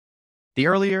The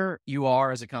earlier you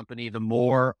are as a company, the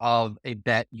more of a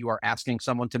bet you are asking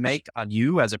someone to make on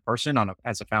you as a person,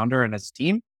 as a founder and as a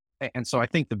team. And so I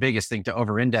think the biggest thing to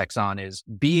over index on is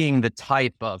being the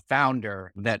type of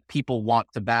founder that people want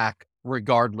to back,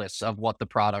 regardless of what the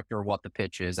product or what the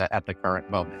pitch is at the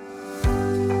current moment.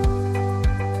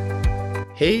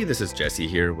 Hey, this is Jesse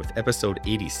here with episode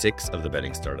 86 of the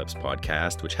Betting Startups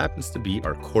podcast, which happens to be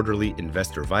our quarterly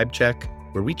investor vibe check,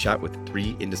 where we chat with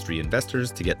 3 industry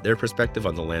investors to get their perspective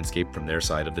on the landscape from their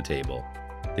side of the table.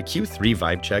 The Q3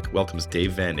 vibe check welcomes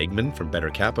Dave Van Egman from Better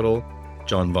Capital,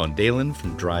 John Von Dalen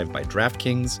from Drive by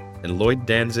DraftKings, and Lloyd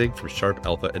Danzig from Sharp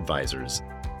Alpha Advisors.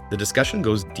 The discussion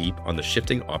goes deep on the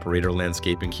shifting operator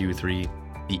landscape in Q3,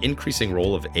 the increasing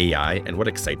role of AI and what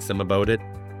excites them about it,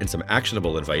 and some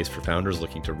actionable advice for founders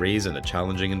looking to raise in a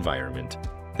challenging environment.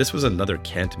 This was another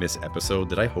can't miss episode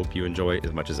that I hope you enjoy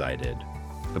as much as I did.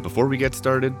 But before we get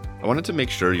started, I wanted to make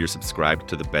sure you're subscribed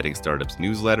to the Betting Startups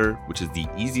newsletter, which is the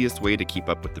easiest way to keep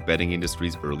up with the betting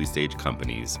industry's early stage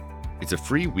companies. It's a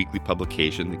free weekly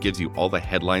publication that gives you all the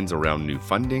headlines around new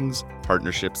fundings,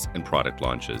 partnerships, and product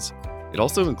launches. It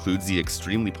also includes the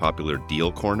extremely popular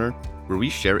Deal Corner, where we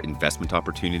share investment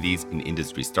opportunities in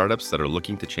industry startups that are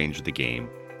looking to change the game.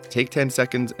 Take 10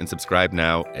 seconds and subscribe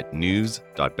now at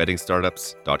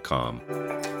news.bettingstartups.com.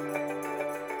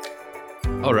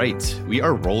 All right, we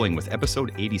are rolling with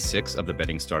episode 86 of the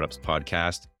Betting Startups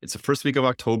podcast. It's the first week of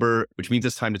October, which means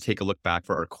it's time to take a look back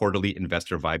for our quarterly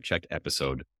investor vibe check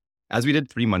episode. As we did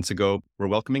 3 months ago, we're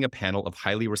welcoming a panel of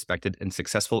highly respected and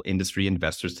successful industry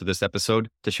investors to this episode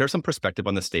to share some perspective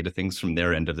on the state of things from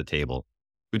their end of the table.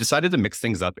 We decided to mix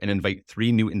things up and invite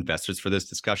 3 new investors for this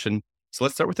discussion. So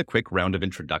let's start with a quick round of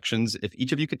introductions. If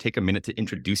each of you could take a minute to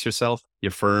introduce yourself,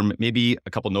 your firm, maybe a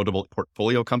couple notable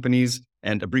portfolio companies,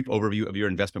 and a brief overview of your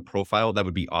investment profile, that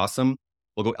would be awesome.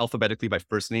 We'll go alphabetically by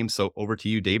first name. So over to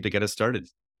you, Dave, to get us started.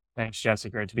 Thanks, Jesse.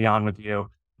 Great to be on with you.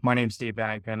 My name's Dave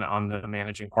Van Egman. I'm the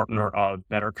managing partner of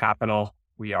Better Capital.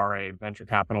 We are a venture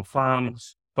capital firm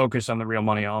focused on the real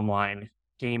money online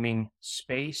gaming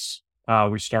space.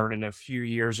 We started a few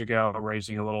years ago,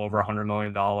 raising a little over $100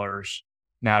 million.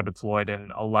 Now deployed in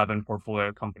 11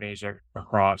 portfolio companies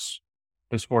across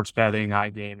the sports betting,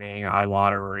 iGaming,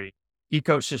 iLottery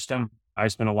ecosystem. I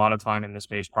spent a lot of time in the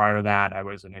space prior to that. I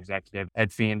was an executive at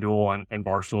FanDuel and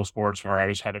Barstool Sports, where I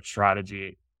was head of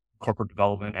strategy, corporate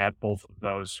development at both of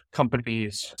those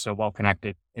companies. So well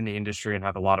connected in the industry and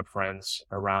have a lot of friends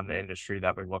around the industry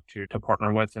that we look to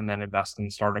partner with and then invest in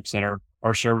startups that are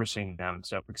servicing them.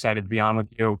 So excited to be on with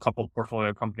you. A couple of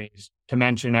portfolio companies to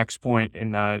mention: XPoint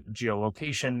in the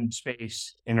geolocation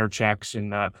space, Interchecks in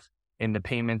the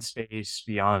payment space,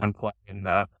 BeyondPlay in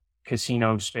the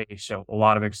casino space. So a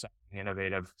lot of exciting,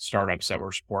 innovative startups that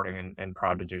we're supporting and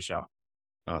proud to do so.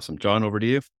 Awesome. John, over to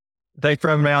you. Thanks for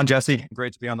having me on, Jesse.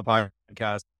 Great to be on the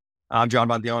podcast. I'm John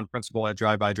Von Dalen, principal at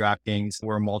Drive by DraftKings.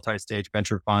 We're a multi-stage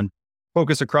venture fund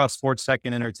focused across sports tech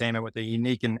and entertainment with a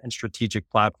unique and strategic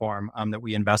platform that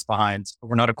we invest behind.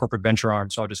 We're not a corporate venture arm,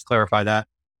 so I'll just clarify that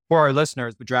for our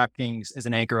listeners. But DraftKings is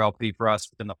an anchor LP for us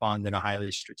within the fund and a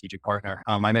highly strategic partner.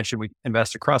 I mentioned we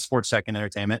invest across sports tech and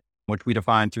entertainment, which we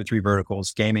define through 3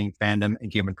 verticals: gaming, fandom,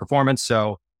 and human performance.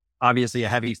 So obviously a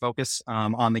heavy focus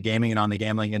on the gaming and on the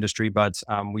gambling industry, but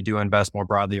we do invest more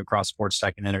broadly across sports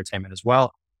tech and entertainment as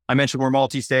well. I mentioned we're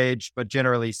multi-stage, but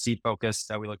generally seed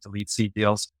focused. We look to lead seed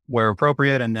deals where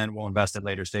appropriate, and then we'll invest in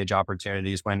later stage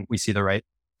opportunities when we see the right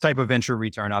type of venture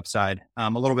return upside. A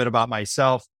little bit about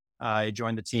myself. I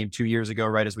joined the team 2 years ago,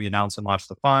 right as we announced and launched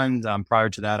the fund.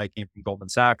 Prior to that, I came from Goldman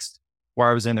Sachs,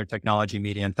 where I was in their technology,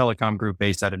 media, and telecom group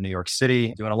based out of New York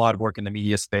City, doing a lot of work in the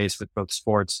media space with both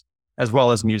sports as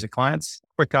well as music clients.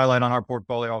 Quick highlight on our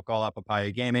portfolio, I'll call out Papaya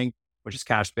Gaming, which is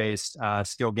cash-based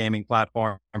skill gaming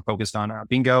platform focused on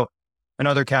bingo and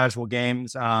other casual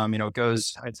games. It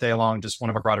goes, I'd say, along just one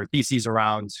of our broader theses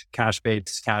around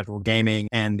cash-based casual gaming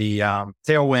and the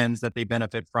tailwinds that they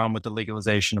benefit from with the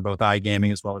legalization of both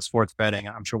iGaming as well as sports betting.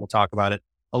 I'm sure we'll talk about it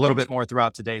a little bit more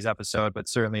throughout today's episode, but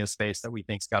certainly a space that we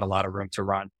think's got a lot of room to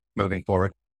run moving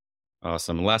forward.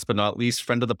 Awesome. Last but not least,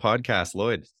 friend of the podcast,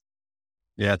 Lloyd.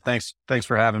 Yeah, thanks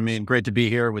for having me, and great to be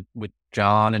here with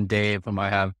John and Dave, whom I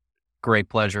have great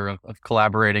pleasure of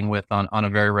collaborating with on a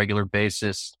very regular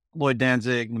basis. Lloyd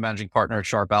Danzig, the managing partner at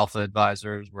Sharp Alpha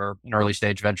Advisors. We're an early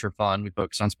stage venture fund. We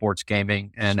focus on sports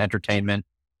gaming and entertainment.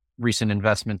 Recent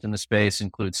investment in the space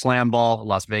includes Slamball, a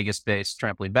Las Vegas-based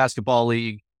trampoline basketball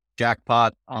league,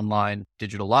 Jackpot, online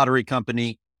digital lottery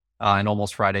company, and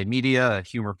Almost Friday Media, a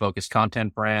humor-focused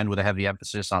content brand with a heavy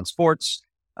emphasis on sports.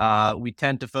 We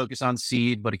tend to focus on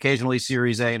seed, but occasionally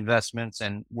Series A investments,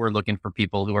 and we're looking for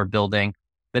people who are building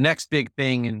the next big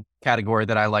thing category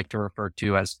that I like to refer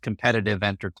to as competitive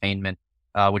entertainment,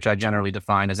 which I generally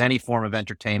define as any form of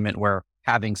entertainment where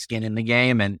having skin in the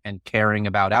game and caring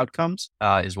about outcomes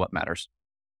is what matters.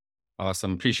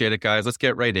 Awesome. Appreciate it, guys. Let's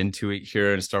get right into it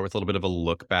here and start with a little bit of a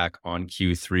look back on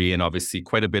Q3. And obviously,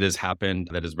 quite a bit has happened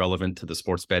that is relevant to the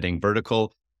sports betting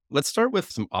vertical. Let's start with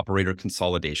some operator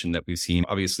consolidation that we've seen.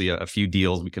 Obviously, a few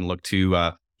deals we can look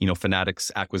to,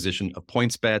 Fanatics acquisition of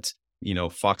PointsBet,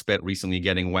 Fox Bet recently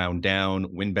getting wound down,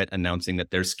 WynnBET announcing that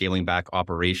they're scaling back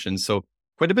operations. So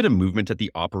quite a bit of movement at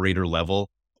the operator level.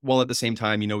 While at the same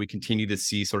time, we continue to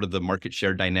see sort of the market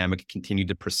share dynamic continue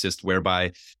to persist,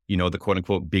 whereby, the quote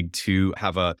unquote big two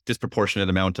have a disproportionate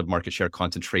amount of market share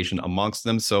concentration amongst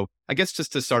them. So I guess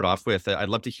just to start off with, I'd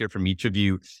love to hear from each of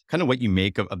you kind of what you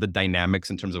make of the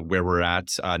dynamics in terms of where we're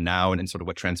at now and sort of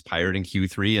what transpired in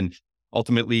Q3. And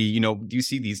ultimately, do you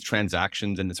see these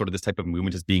transactions and sort of this type of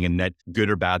movement as being a net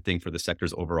good or bad thing for the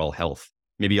sector's overall health?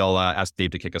 Maybe I'll ask Dave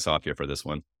to kick us off here for this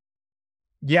one.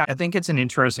 Yeah, I think it's an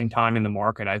interesting time in the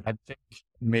market. I think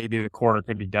maybe the quarter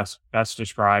could be best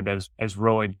described as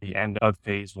really the end of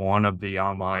phase one of the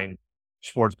online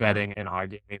sports betting and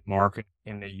iGaming market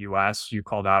in the US. You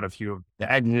called out a few of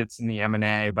the exits in the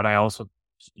M&A, but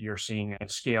you're seeing a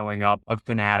scaling up of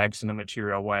Fanatics in a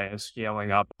material way, a scaling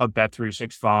up of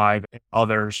Bet365 and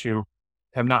others who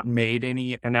have not made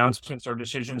any announcements or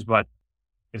decisions, but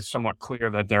it's somewhat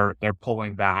clear that they're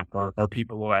pulling back, or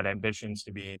people who had ambitions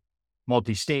to be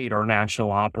multi-state or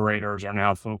national operators are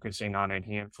now focusing on a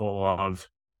handful of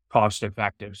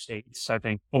cost-effective states. I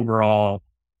think overall,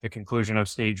 the conclusion of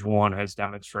stage one has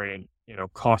demonstrated,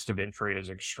 cost of entry is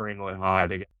extremely high.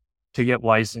 To get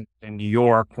licensed in New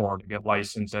York or to get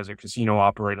licensed as a casino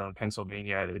operator in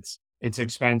Pennsylvania, it's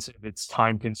expensive, it's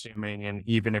time consuming. And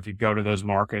even if you go to those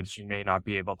markets, you may not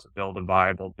be able to build a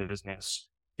viable business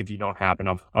if you don't have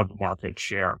enough of market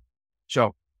share.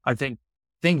 So I think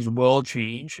things will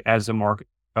change as the market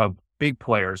of big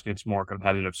players gets more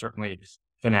competitive. Certainly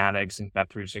Fanatics and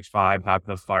Bet365 have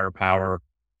the firepower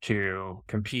to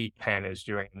compete. Penn is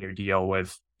doing a new deal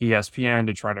with ESPN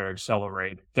to try to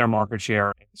accelerate their market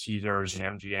share. Caesars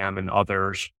and MGM and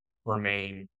others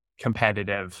remain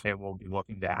competitive and will be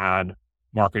looking to add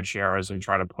market share as they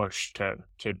try to push to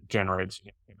generate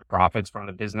profits from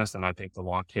the business. And I think the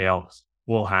long tail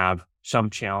will have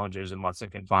some challenges unless they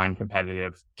can find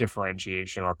competitive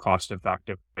differentiation or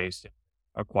cost-effective ways to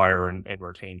acquire and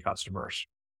retain customers.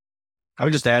 I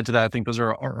would just add to that. I think those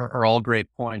are all great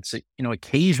points.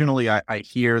 Occasionally I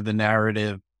hear the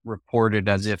narrative reported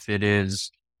as if it is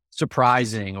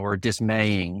surprising or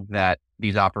dismaying that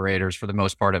these operators, for the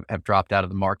most part, have dropped out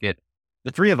of the market.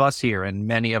 The three of us here and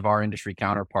many of our industry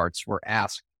counterparts were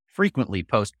asked frequently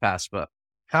post-PASPA,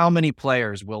 how many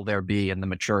players will there be in the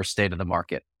mature state of the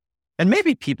market? And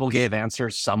maybe people gave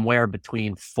answers somewhere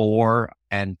between 4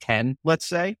 and 10, let's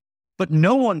say, but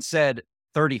no one said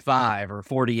 35 or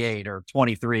 48 or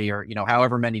 23 or,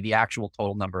 however many the actual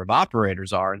total number of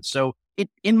operators are. And so it,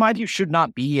 in my view, should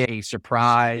not be a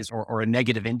surprise or a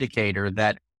negative indicator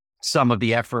that some of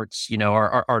the efforts,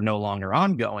 are no longer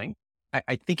ongoing.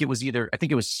 I think it was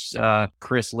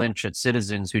Chris Lynch at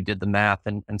Citizens who did the math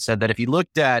and said that if you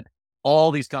looked at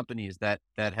all these companies that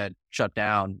had shut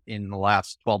down in the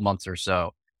last 12 months or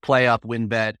so, PlayUp,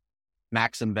 WynnBET,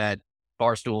 MaximBet,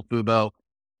 Barstool, Fubo,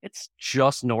 it's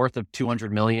just north of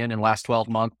 200 million in last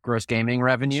 12-month gross gaming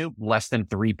revenue, less than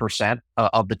 3%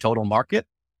 of the total market.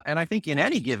 And I think in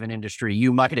any given industry,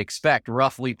 you might expect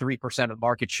roughly 3% of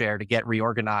market share to get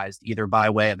reorganized either by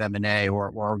way of M&A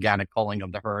or organic culling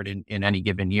of the herd in any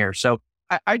given year. So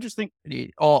I just think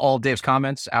all Dave's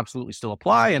comments absolutely still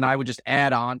apply. And I would just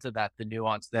add on to that the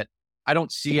nuance that I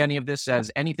don't see any of this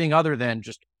as anything other than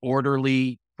just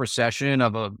orderly procession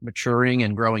of a maturing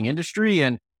and growing industry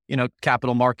and,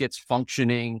 capital markets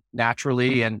functioning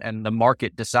naturally and the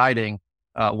market deciding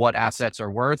what assets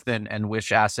are worth and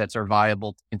which assets are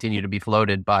viable to continue to be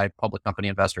floated by public company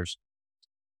investors.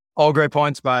 All great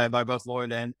points by both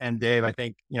Lloyd and Dave. I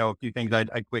think, a few things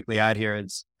I'd quickly add here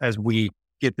is as we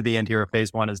get to the end here of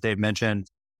phase one, as Dave mentioned,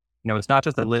 it's not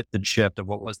just a lift and shift of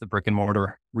what was the brick and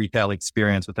mortar retail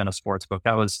experience within a sports book.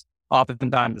 That was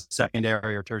oftentimes the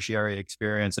secondary or tertiary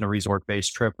experience in a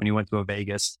resort-based trip when you went to a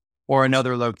Vegas or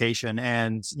another location.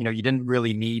 And, you didn't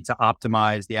really need to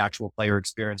optimize the actual player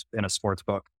experience in a sports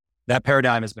book. That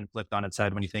paradigm has been flipped on its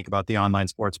head when you think about the online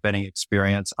sports betting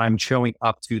experience. I'm showing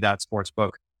up to that sports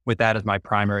book with that as my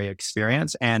primary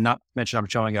experience. And not to mention I'm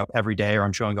showing up every day or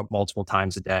I'm showing up multiple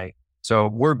times a day. So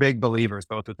we're big believers,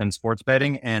 both within sports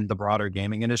betting and the broader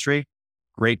gaming industry.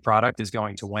 Great product is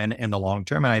going to win in the long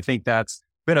term. And I think that's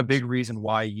been a big reason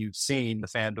why you've seen the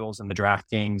FanDuels and the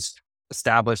DraftKings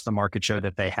establish the market share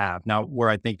that they have. Now, where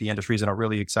I think the industry is in a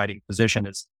really exciting position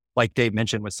is, like Dave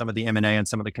mentioned, with some of the M&A and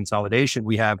some of the consolidation,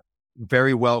 we have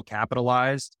very well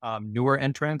capitalized newer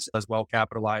entrants as well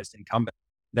capitalized incumbents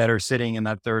that are sitting in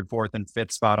that third, fourth, and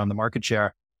fifth spot on the market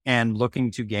share and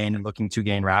looking to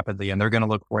gain rapidly. And they're going to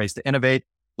look for ways to innovate,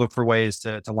 look for ways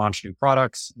to launch new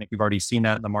products. I think we've already seen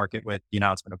that in the market with the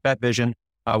announcement of BetVision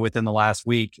within the last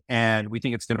week. And we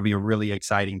think it's going to be a really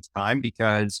exciting time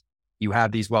because you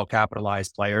have these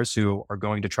well-capitalized players who are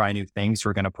going to try new things, who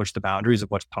are going to push the boundaries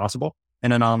of what's possible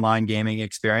in an online gaming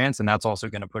experience. And that's also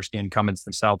going to push the incumbents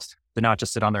themselves to not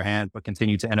just sit on their hands, but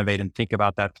continue to innovate and think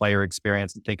about that player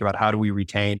experience and think about how do we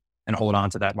retain and hold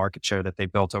on to that market share that they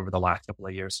built over the last couple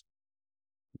of years.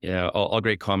 Yeah, all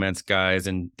great comments, guys.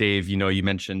 And Dave, you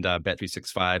mentioned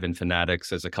Bet365 and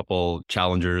Fanatics as a couple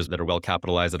challengers that are well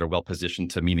capitalized, that are well positioned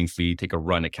to meaningfully take a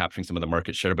run at capturing some of the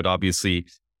market share. But obviously,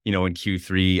 in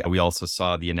Q3, we also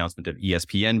saw the announcement of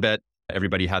ESPN Bet.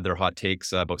 Everybody had their hot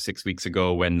takes about 6 weeks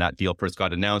ago when that deal first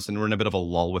got announced, and we're in a bit of a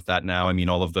lull with that now. I mean,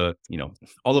 all of the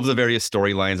various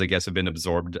storylines, I guess, have been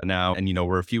absorbed now, and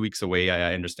we're a few weeks away.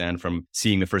 I understand from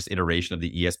seeing the first iteration of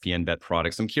the ESPN Bet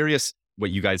products. I'm curious what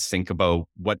you guys think about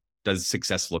what does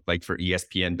success look like for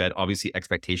ESPN Bet. Obviously,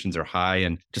 expectations are high,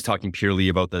 and just talking purely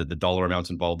about the dollar amounts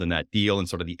involved in that deal and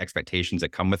sort of the expectations that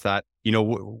come with that.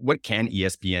 What can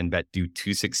ESPN Bet do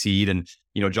to succeed? And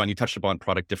John, you touched upon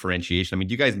product differentiation. I mean,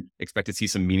 do you guys expect to see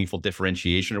some meaningful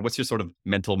differentiation, or what's your sort of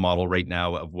mental model right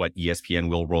now of what ESPN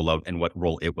will roll out and what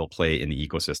role it will play in the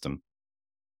ecosystem?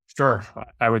 Sure.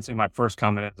 I would say my first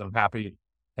comment is I'm happy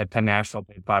that Penn National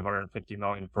paid $550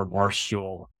 million for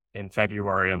Barstool in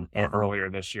February and earlier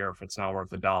this year, if it's not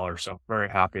worth $1. So very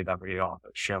happy that the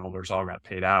shareholders all got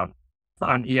paid out.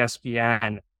 On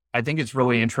ESPN, I think it's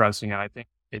really interesting. And I think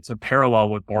it's a parallel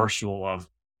with Barstool of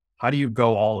how do you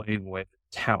go all in with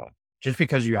talent? Just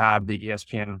because you have the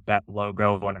ESPN Bet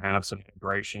logo and have some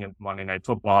integration into Monday Night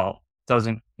Football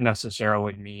doesn't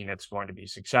necessarily mean it's going to be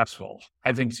successful.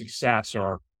 I think success,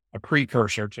 or a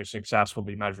precursor to success, will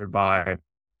be measured by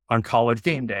on College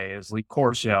Game Day is Lee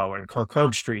Corso and Kirk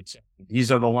Herbstreit.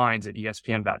 These are the lines at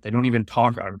ESPN Bet. They don't even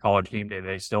talk on College Game Day.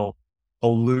 They still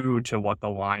allude to what the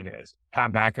line is.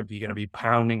 Pat McAfee going to be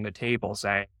pounding the table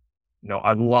saying,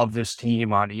 I love this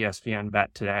team on ESPN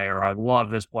Bet today, or I love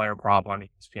this player prop on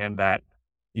ESPN Bet.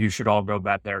 You should all go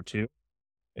bet there too.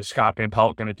 Is Scott Van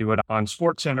Pelt going to do it on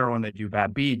SportsCenter when they do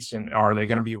bad beats? And are they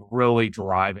going to be really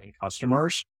driving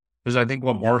customers? Because I think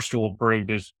what Barstool brings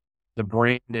is the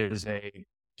brand is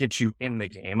get you in the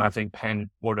game. I think Penn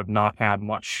would have not had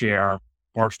much share.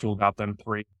 Barstool got them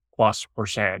 3+%.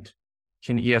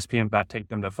 Can ESPN Bet take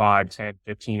them to 5, 10,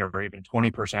 15, or even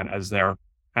 20% as they're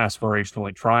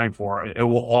aspirationally trying for? It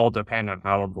will all depend on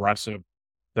how aggressive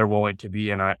they're willing to be.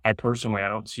 And I personally, I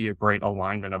don't see a great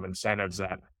alignment of incentives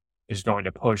that is going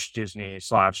to push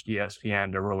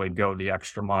Disney/ESPN to really go the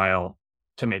extra mile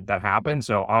to make that happen.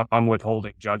 So I'm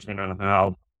withholding judgment on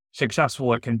how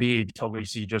successful it can be until we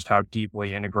see just how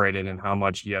deeply integrated and how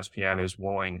much ESPN is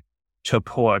willing to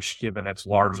push, given it's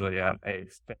largely a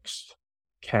fixed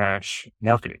cash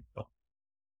marketing bill.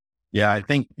 Yeah, I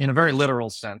think in a very literal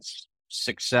sense,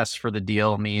 success for the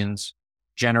deal means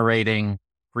generating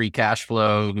free cash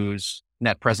flow whose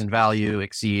net present value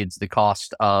exceeds the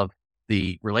cost of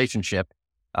the relationship.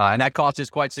 And that cost is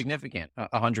quite significant,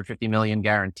 $150 million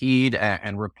guaranteed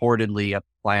and reportedly a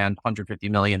planned $150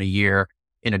 million a year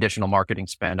in additional marketing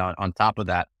spend on top of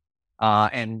that.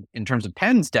 And in terms of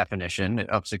Penn's definition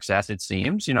of success, it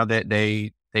seems,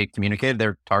 they communicated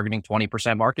they're targeting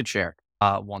 20% market share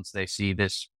once they see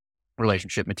this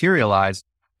relationship materialize.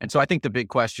 And so I think the big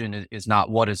question is not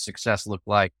what does success look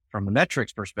like from the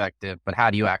metrics perspective, but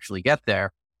how do you actually get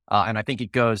there? And I think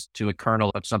it goes to a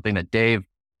kernel of something that Dave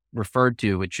referred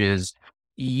to, which is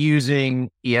using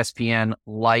ESPN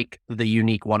like the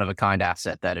unique one-of-a-kind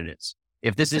asset that it is.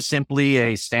 If this is simply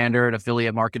a standard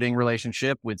affiliate marketing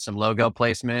relationship with some logo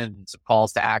placement and some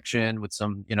calls to action with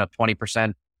some,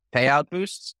 20% payout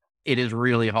boosts, it is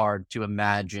really hard to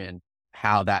imagine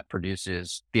how that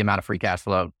produces the amount of free cash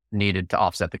flow needed to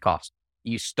offset the cost.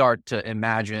 You start to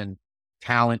imagine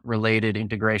talent-related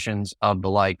integrations of the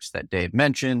likes that Dave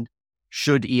mentioned.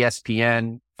 Should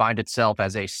ESPN find itself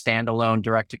as a standalone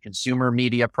direct-to-consumer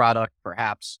media product,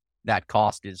 perhaps that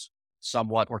cost is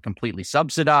somewhat or completely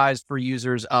subsidized for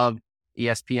users of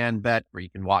ESPN Bet, where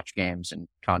you can watch games and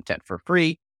content for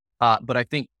free. But I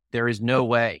think there is no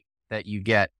way that you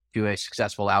get to a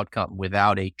successful outcome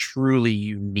without a truly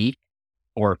unique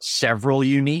or several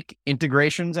unique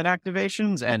integrations and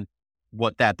activations. And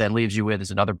what that then leaves you with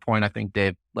is another point I think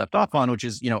Dave left off on, which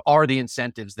is, are the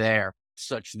incentives there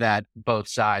such that both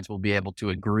sides will be able to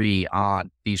agree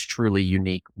on these truly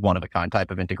unique, one-of-a-kind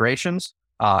type of integrations.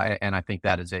 And I think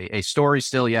that is a story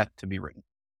still yet to be written.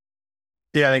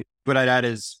 Yeah, I think what I'd add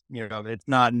is, it's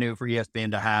not new for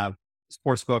ESPN to have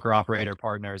sportsbook or operator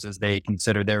partners as they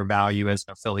consider their value as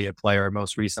an affiliate player,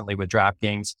 most recently with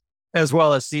DraftKings, as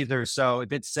well as Caesars. So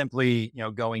if it's simply,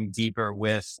 going deeper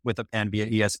with a pen via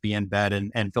ESPN Bet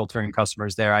and filtering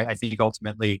customers there, I think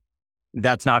ultimately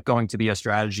that's not going to be a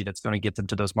strategy that's going to get them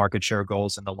to those market share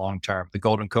goals in the long term. The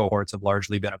golden cohorts have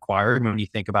largely been acquired. When you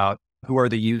think about who are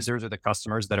the users or the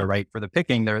customers that are ripe for the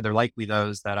picking, they're likely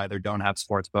those that either don't have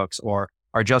sports books or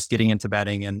are just getting into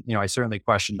betting. And, I certainly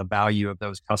question the value of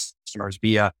those customers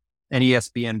via an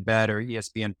ESPN Bet or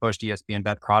ESPN pushed ESPN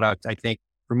Bet product. I think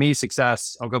for me,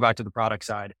 success, I'll go back to the product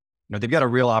side. They've got a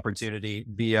real opportunity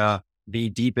via the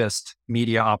deepest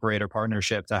media operator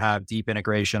partnership to have deep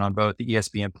integration on both the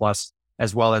ESPN Plus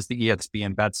as well as the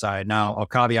ESPN Bet side. Now, I'll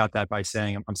caveat that by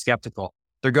saying I'm skeptical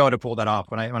they're going to pull that off.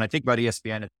 When I think about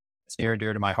ESPN, it's near and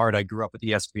dear to my heart. I grew up with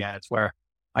ESPN. It's where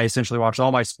I essentially watched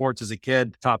all my sports as a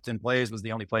kid. Top 10 Plays was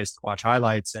the only place to watch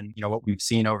highlights. And, what we've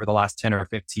seen over the last 10 or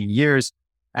 15 years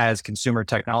as consumer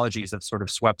technologies have sort of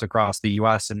swept across the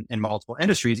US and in multiple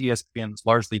industries, ESPN's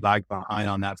largely lagged behind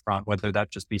on that front, whether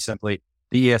that just be simply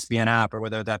the ESPN app or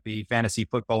whether that be fantasy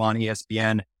football on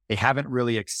ESPN. They haven't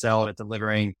really excelled at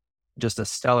delivering just a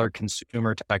stellar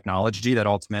consumer technology that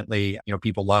ultimately,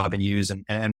 people love and use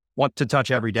and want to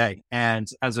touch every day. And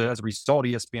as a result,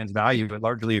 ESPN's value, it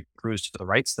largely accrues to the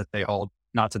rights that they hold,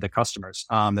 not to the customers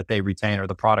that they retain or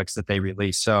the products that they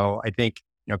release. So I think,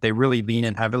 if they really lean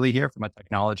in heavily here from a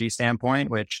technology standpoint,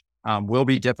 which will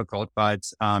be difficult, but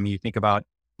you think about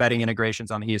betting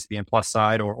integrations on the ESPN Plus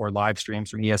side or live streams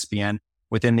from ESPN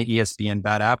within the ESPN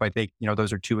Bet app, I think,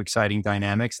 those are two exciting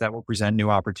dynamics that will present new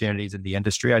opportunities in the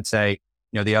industry. I'd say,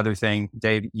 the other thing,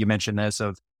 Dave, you mentioned this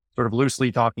of sort of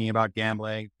loosely talking about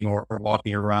gambling or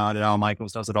walking around, and Al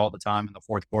Michaels does it all the time in the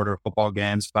fourth quarter of football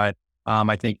games. But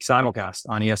I think simulcast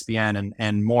on ESPN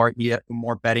and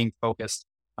more betting focused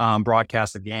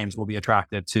broadcast of games will be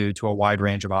attractive to a wide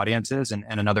range of audiences and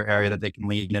another area that they can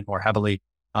lean in more heavily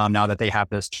now that they have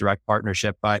this direct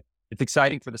partnership. But it's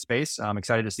exciting for the space. I'm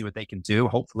excited to see what they can do.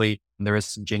 Hopefully there is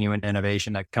some genuine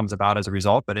innovation that comes about as a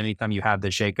result. But anytime you have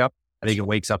this shakeup, I think it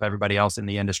wakes up everybody else in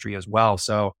the industry as well.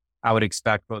 So I would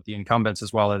expect both the incumbents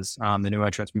as well as the new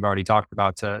entrants we've already talked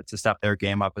about to step their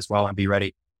game up as well and be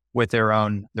ready with their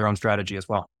own strategy as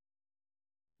well.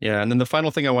 Yeah. And then the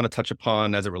final thing I want to touch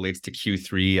upon as it relates to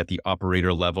Q3 at the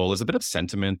operator level is a bit of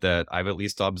sentiment that I've at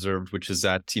least observed, which is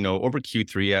that, over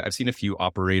Q3, I've seen a few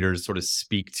operators sort of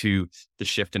speak to the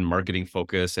shift in marketing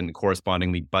focus and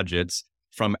correspondingly budgets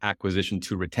from acquisition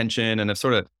to retention. And I've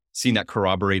sort of seen that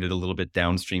corroborated a little bit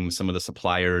downstream with some of the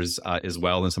suppliers as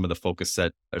well, and some of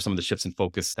the shifts in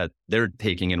focus that they're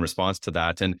taking in response to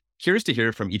that. And curious to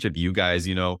hear from each of you guys.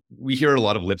 We hear a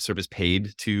lot of lip service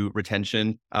paid to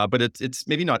retention, but it's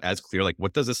maybe not as clear. Like,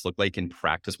 what does this look like in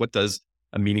practice? What does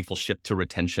a meaningful shift to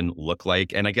retention look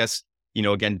like? And I guess,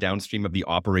 again, downstream of the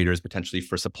operators, potentially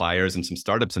for suppliers and some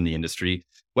startups in the industry,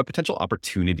 what potential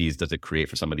opportunities does it create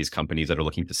for some of these companies that are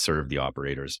looking to serve the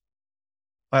operators?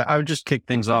 I would just kick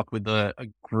things off with a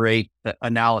great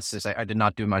analysis. I did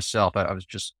not do myself. I was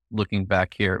just looking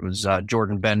back here. It was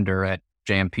Jordan Bender at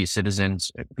JMP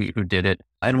Citizens who did it.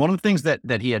 And one of the things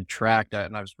that he had tracked,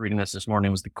 and I was reading this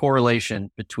morning, was the correlation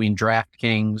between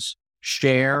DraftKings'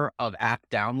 share of app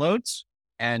downloads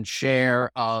and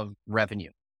share of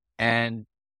revenue. And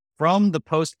from the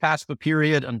post-PASPA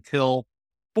period until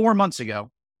 4 months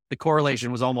ago, the correlation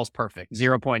was almost perfect,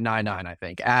 0.99, I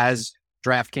think. As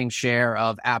DraftKings' share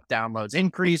of app downloads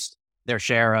increased, their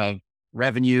share of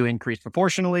revenue increased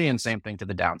proportionally, and same thing to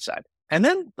the downside. And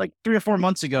then like 3 or 4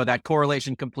 months ago, that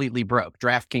correlation completely broke.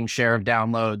 DraftKings' share of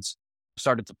downloads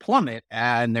started to plummet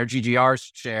and their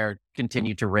GGR share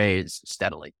continued to raise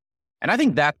steadily. And I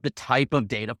think that's the type of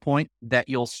data point that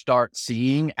you'll start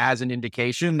seeing as an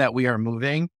indication that we are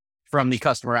moving from the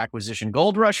customer acquisition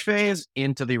gold rush phase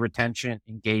into the retention,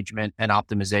 engagement, and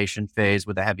optimization phase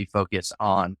with a heavy focus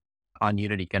on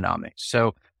unit economics.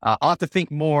 So I'll have to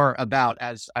think more about,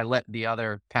 as I let the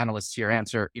other panelists here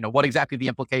answer, what exactly the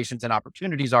implications and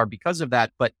opportunities are because of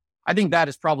that. But I think that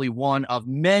is probably one of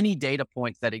many data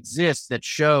points that exist that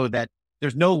show that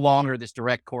there's no longer this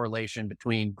direct correlation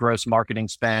between gross marketing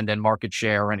spend and market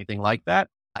share or anything like that.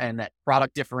 And that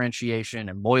product differentiation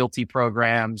and loyalty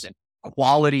programs and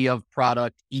quality of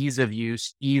product, ease of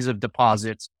use, ease of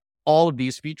deposits, all of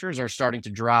these features are starting to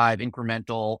drive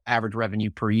incremental average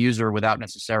revenue per user without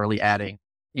necessarily adding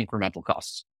incremental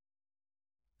costs.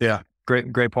 Yeah,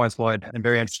 great points, Lloyd, and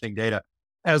very interesting data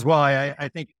as well. I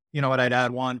think what I'd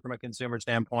add one from a consumer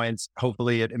standpoint,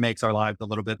 hopefully it makes our lives a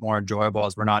little bit more enjoyable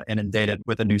as we're not inundated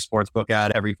with a new sports book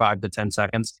ad every 5 to 10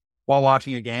 seconds while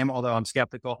watching a game. Although I'm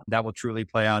skeptical that will truly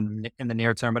play on in the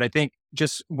near term. But I think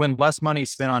just when less money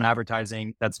is spent on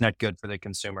advertising, that's net good for the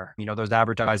consumer. Those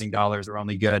advertising dollars are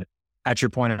only good at your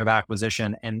point of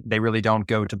acquisition, and they really don't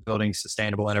go to building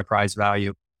sustainable enterprise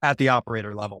value at the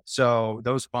operator level. So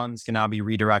those funds can now be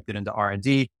redirected into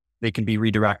R&D. They can be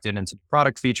redirected into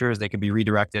product features. They can be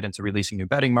redirected into releasing new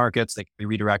betting markets. They can be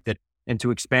redirected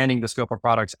into expanding the scope of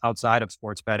products outside of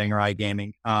sports betting or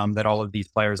iGaming that all of these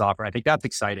players offer. I think that's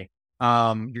exciting.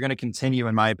 You're going to continue,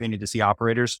 in my opinion, to see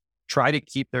operators try to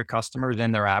keep their customers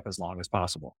in their app as long as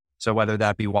possible. So whether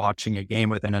that be watching a game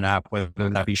within an app, whether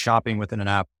that be shopping within an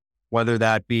app, whether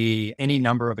that be any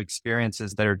number of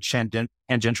experiences that are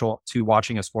tangential to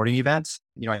watching a sporting event,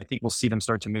 I think we'll see them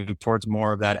start to move towards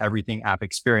more of that everything app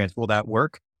experience. Will that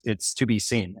work? It's to be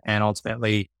seen. And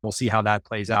ultimately, we'll see how that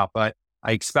plays out. But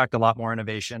I expect a lot more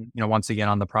innovation, once again,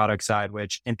 on the product side,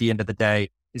 which at the end of the day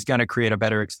is going to create a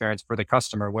better experience for the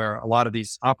customer, where a lot of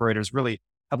these operators really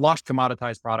have launched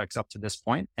commoditized products up to this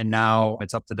point. And now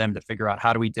it's up to them to figure out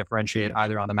how do we differentiate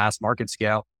either on the mass market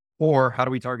scale, or how do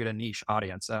we target a niche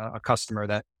audience, a customer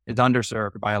that is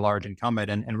underserved by a large incumbent,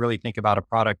 and really think about a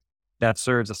product that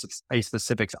serves a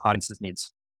specific audience's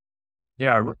needs.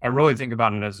 Yeah, I really think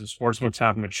about it as the sportsbooks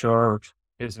have mature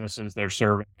businesses they're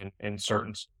serving in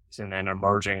certain states, and then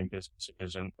emerging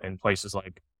businesses in places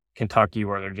like Kentucky,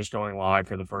 where they're just going live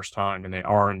for the first time, and they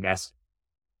are investing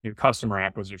in new customer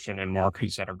acquisition and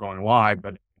markets that are going live.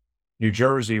 But New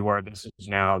Jersey, where this is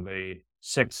now the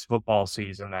 6th football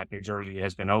season that New Jersey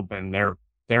has been open, they're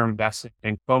investing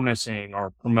in bonusing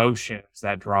or promotions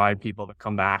that drive people to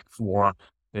come back for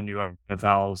the new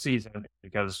NFL season,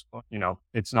 because,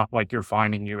 it's not like you're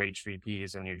finding new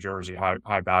HVPs in New Jersey,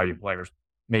 high value players.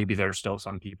 Maybe there's still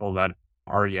some people that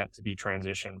are yet to be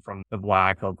transitioned from the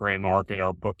black or gray market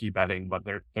or bookie betting, but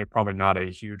they're probably not a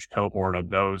huge cohort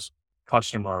of those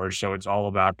customers. So it's all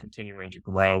about continuing to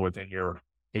grow within your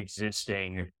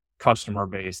existing customer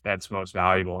base that's most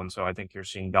valuable. And so I think you're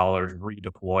seeing dollars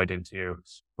redeployed into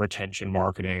retention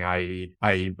marketing,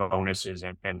 i.e. bonuses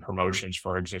and promotions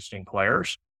for existing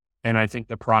players. And I think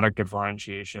the product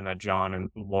differentiation that John and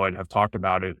Lloyd have talked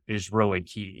about is really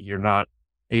key. You're not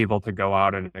able to go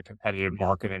out in a competitive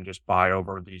market and just buy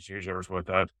over these users with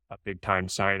a big time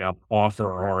sign up offer.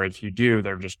 Or if you do,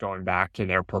 they're just going back to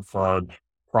their preferred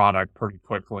product pretty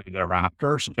quickly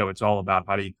thereafter. So it's all about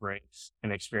how do you create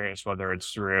an experience, whether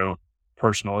it's through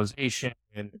personalization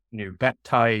and new bet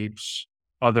types,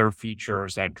 other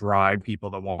features that drive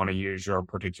people to want to use your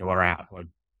particular app. Like,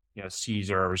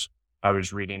 Caesars, I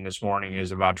was reading this morning,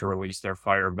 is about to release their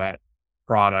Fire Bet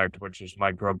product, which is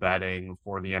micro betting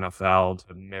for the NFL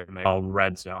to mimic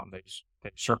Red Zone.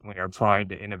 They certainly are trying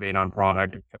to innovate on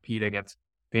product and compete against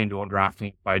FanDuel and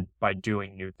DraftKings by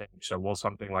doing new things. So will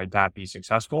something like that be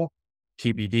successful?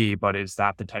 TBD, but is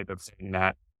that the type of thing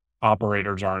that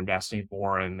operators are investing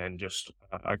more in than just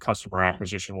a customer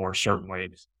acquisition war?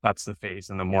 Certainly that's the phase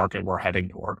in the market we're heading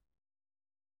toward.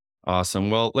 Awesome.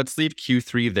 Well, let's leave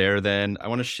Q3 there then. I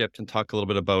want to shift and talk a little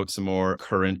bit about some more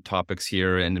current topics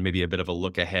here and maybe a bit of a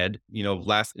look ahead.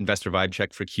 Last investor vibe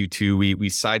check for Q2, we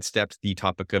sidestepped the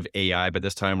topic of AI, but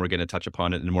this time we're going to touch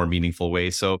upon it in a more meaningful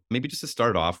way. So maybe just to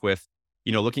start off with,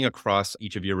 looking across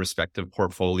each of your respective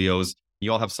portfolios,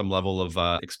 you all have some level of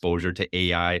exposure to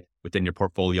AI within your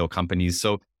portfolio companies.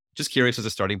 So just curious as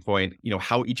a starting point,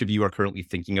 how each of you are currently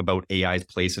thinking about AI's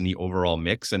place in the overall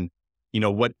mix, and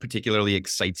what particularly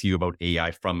excites you about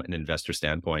AI from an investor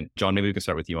standpoint? John, maybe we can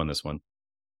start with you on this one.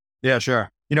 Yeah, sure.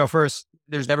 First,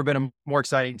 there's never been a more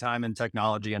exciting time in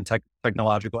technology and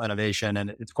technological innovation.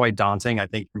 And it's quite daunting, I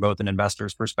think, from both an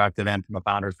investor's perspective and from a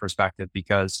founder's perspective,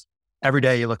 because every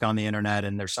day you look on the internet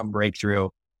and there's some breakthrough,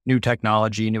 new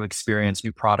technology, new experience,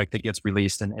 new product that gets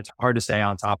released, and it's hard to stay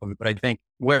on top of it. But I think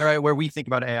where we think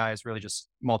about AI is really just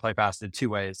multifaceted, two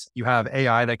ways. You have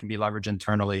AI that can be leveraged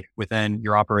internally within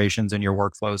your operations and your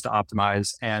workflows to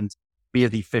optimize and be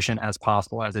as efficient as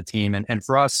possible as a team. And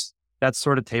for us, that's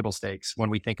sort of table stakes when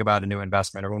we think about a new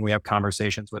investment or when we have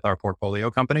conversations with our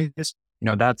portfolio companies.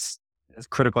 That's as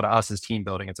critical to us as team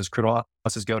building. It's as critical to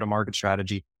us as go-to-market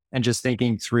strategy, and just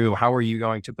thinking through how are you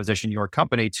going to position your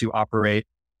company to operate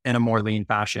in a more lean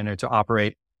fashion or to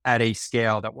operate at a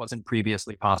scale that wasn't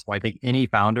previously possible. I think any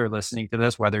founder listening to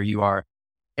this, whether you are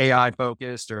AI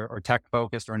focused or tech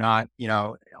focused or not,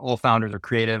 all founders are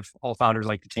creative. All founders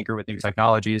like to tinker with new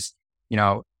technologies.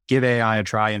 Give AI a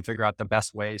try and figure out the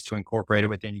best ways to incorporate it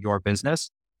within your business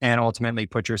and ultimately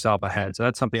put yourself ahead. So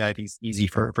that's something I think is easy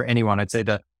for anyone. I'd say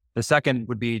the The second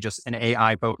would be just an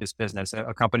AI focused business,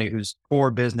 a company whose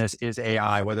core business is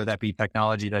AI, whether that be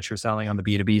technology that you're selling on the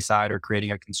B2B side or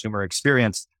creating a consumer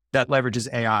experience that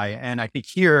leverages AI. And I think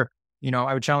here,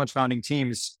 I would challenge founding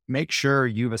teams, make sure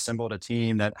you've assembled a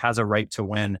team that has a right to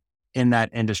win in that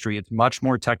industry. It's much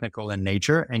more technical in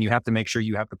nature, and you have to make sure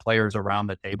you have the players around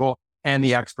the table and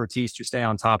the expertise to stay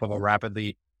on top of a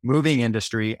rapidly moving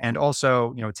industry. And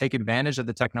also, take advantage of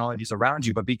the technologies around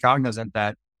you, but be cognizant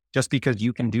that just because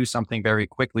you can do something very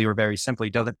quickly or very simply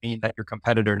doesn't mean that your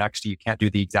competitor next to you can't do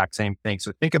the exact same thing.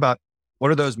 So think about what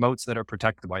are those moats that are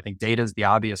protectable. I think data is the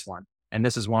obvious one. And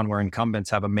this is one where incumbents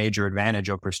have a major advantage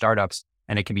over startups.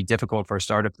 And it can be difficult for a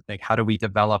startup to think, how do we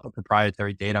develop a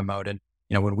proprietary data moat? And,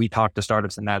 when we talk to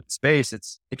startups in that space,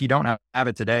 it's if you don't have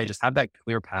it today, just have that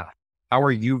clear path. How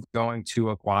are you going to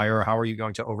acquire? How are you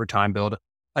going to over time build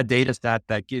a data set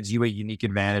that gives you a unique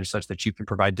advantage such that you can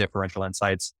provide differential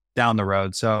insights down the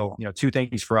road? So, two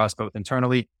things for us, both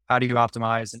internally, how do you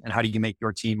optimize and how do you make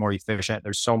your team more efficient?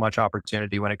 There's so much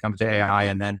opportunity when it comes to AI.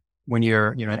 And then when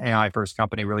you're, an AI first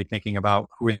company, really thinking about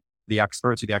who are the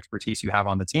experts or the expertise you have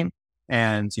on the team.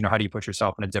 And, how do you put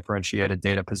yourself in a differentiated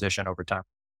data position over time?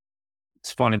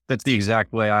 It's funny. That's the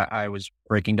exact way I was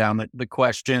breaking down the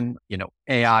question,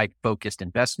 AI focused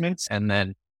investments and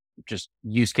then just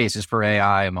use cases for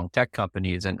AI among tech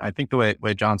companies. And I think the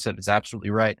way John said is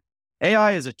absolutely right.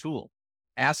 AI is a tool.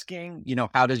 Asking,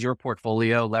 how does your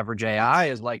portfolio leverage AI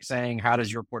is like saying, how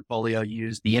does your portfolio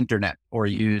use the internet or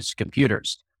use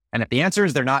computers? And if the answer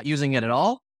is they're not using it at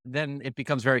all, then it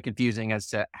becomes very confusing as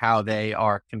to how they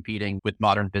are competing with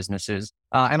modern businesses.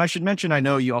 And I should mention, I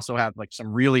know you also have like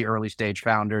some really early stage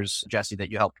founders, Jesse,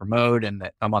 that you help promote and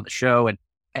that come on the show. And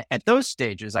at those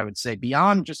stages, I would say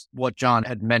beyond just what John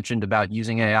had mentioned about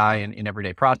using AI in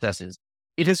everyday processes,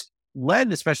 it has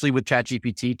led, especially with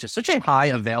ChatGPT, to such a high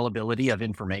availability of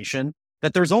information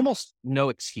that there's almost no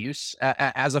excuse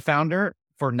as a founder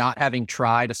for not having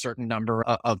tried a certain number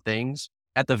of things.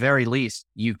 At the very least,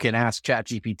 you can ask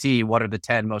ChatGPT, what are the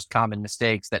 10 most common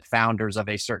mistakes that founders of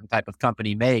a certain type of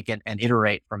company make and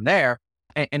iterate from there.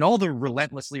 And all the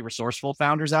relentlessly resourceful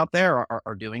founders out there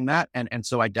are doing that. And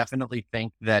so I definitely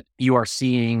think that you are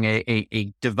seeing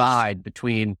a divide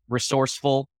between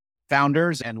resourceful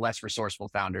founders and less resourceful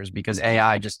founders because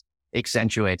AI just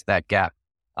accentuates that gap.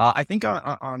 I think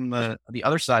on the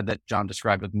other side that John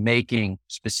described with making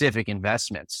specific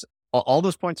investments, all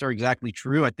those points are exactly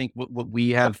true. I think what we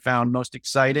have found most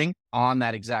exciting on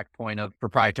that exact point of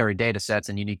proprietary data sets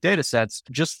and unique data sets,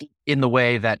 just in the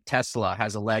way that Tesla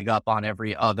has a leg up on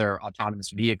every other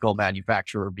autonomous vehicle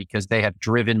manufacturer because they have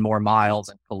driven more miles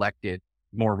and collected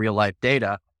more real life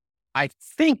data. I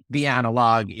think the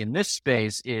analog in this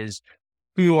space is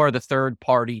who are the third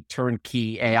party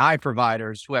turnkey AI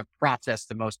providers who have processed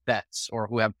the most bets or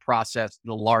who have processed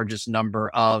the largest number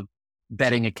of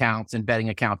betting accounts and betting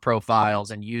account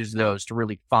profiles and use those to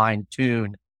really fine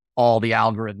tune all the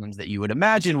algorithms that you would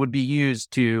imagine would be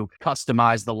used to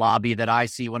customize the lobby that I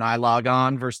see when I log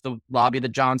on versus the lobby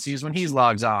that John sees when he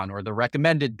logs on, or the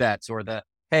recommended bets, or the,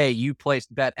 hey, you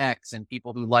placed bet X and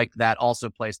people who like that also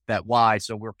placed bet Y.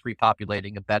 So we're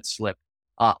pre-populating a bet slip.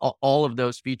 All of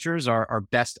those features are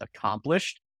best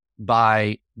accomplished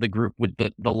by the group with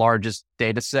the largest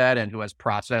data set and who has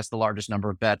processed the largest number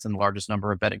of bets and the largest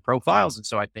number of betting profiles. And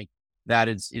so I think that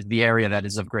is the area that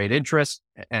is of great interest.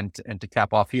 And to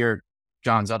cap off here,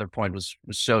 John's other point was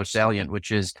so salient,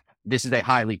 which is this is a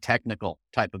highly technical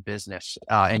type of business.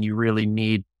 And you really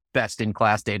need best in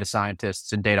class data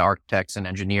scientists and data architects and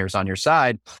engineers on your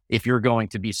side if you're going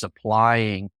to be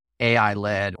supplying AI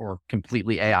led or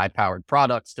completely AI powered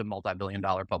products to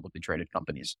multi-billion-dollar publicly traded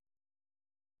companies.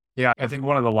 Yeah, I think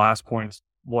one of the last points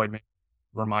Lloyd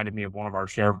reminded me of one of our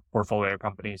share portfolio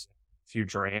companies,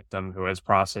 Future Anthem, who has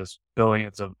processed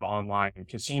billions of online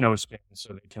casino spins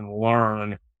so they can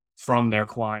learn from their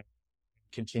client,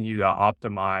 continue to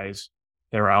optimize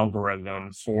their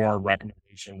algorithm for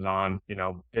recommendations on,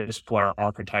 this player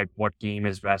archetype, what game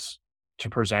is best to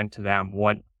present to them,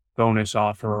 what bonus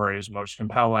offer is most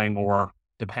compelling, or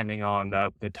depending on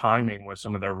the timing with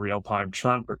some of their real-time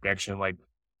churn prediction, like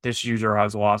this user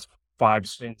has lost 5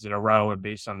 spins in a row, and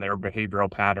based on their behavioral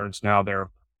patterns, now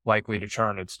they're likely to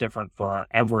churn. It's different for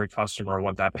every customer,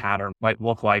 what that pattern might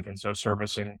look like. And so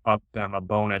servicing up them a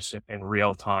bonus in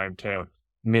real time to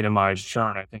minimize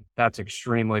churn, I think that's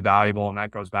extremely valuable. And that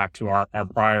goes back to our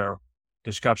prior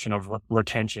discussion of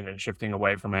retention and shifting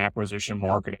away from acquisition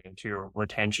marketing to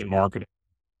retention marketing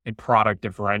and product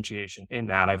differentiation. In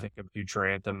that, I think of Future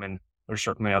Anthem, and there's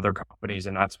certainly other companies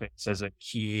in that space as a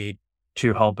key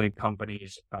to helping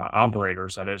companies,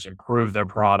 operators, that is, improve their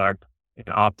product, and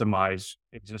optimize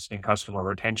existing customer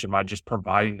retention by just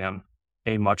providing them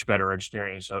a much better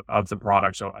experience of the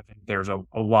product. So I think there's a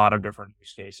lot of different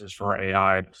use cases for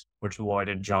AI, which Lloyd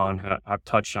and John have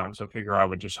touched on. So figure I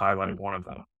would just highlight one of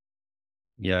them.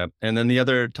 Yeah. And then the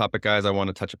other topic, guys, I want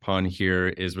to touch upon here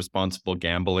is responsible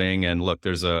gambling. And look,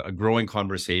 there's a growing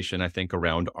conversation, I think,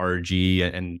 around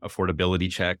RG and affordability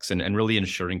checks and really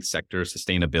ensuring sector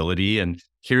sustainability. And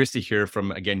curious to hear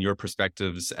from, again, your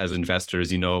perspectives as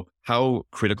investors, how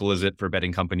critical is it for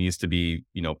betting companies to be,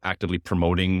 actively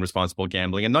promoting responsible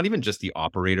gambling, and not even just the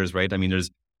operators, right? I mean,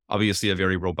 there's obviously a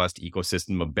very robust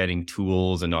ecosystem of betting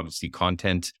tools, and obviously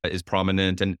content is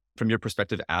prominent. And from your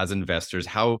perspective as investors,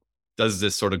 how does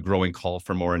this sort of growing call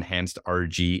for more enhanced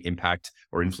RG impact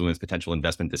or influence potential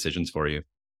investment decisions for you?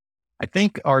 I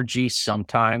think RG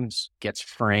sometimes gets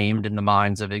framed in the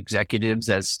minds of executives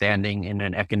as standing in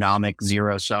an economic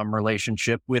zero-sum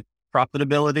relationship with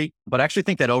profitability. But I actually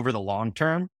think that over the long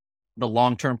term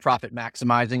profit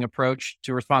maximizing approach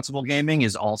to responsible gaming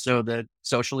is also the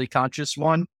socially conscious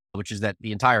one, which is that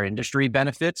the entire industry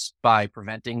benefits by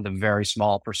preventing the very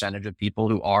small percentage of people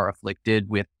who are afflicted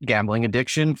with gambling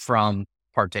addiction from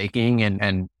partaking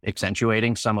and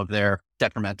accentuating some of their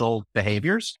detrimental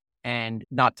behaviors. And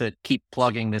not to keep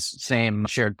plugging this same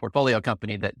shared portfolio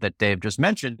company that Dave just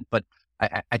mentioned, but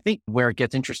I think where it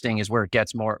gets interesting is where it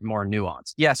gets more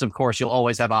nuanced. Yes, of course, you'll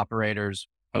always have operators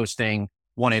posting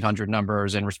 1-800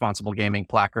 numbers and responsible gaming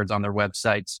placards on their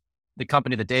websites. The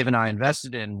company that Dave and I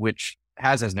invested in, which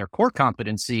has as their core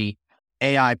competency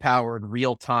AI-powered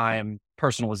real-time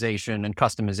personalization and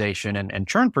customization and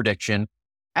churn prediction,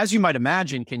 as you might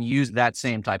imagine, can use that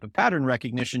same type of pattern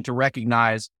recognition to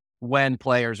recognize when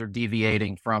players are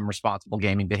deviating from responsible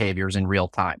gaming behaviors in real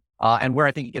time. And where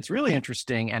I think it gets really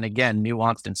interesting, and again,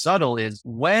 nuanced and subtle, is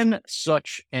when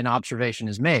such an observation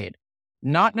is made,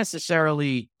 not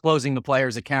necessarily closing the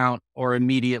player's account or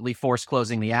immediately force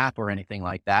closing the app or anything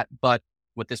like that, but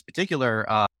what this particular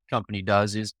company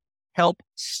does is help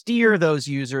steer those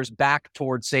users back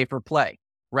towards safer play,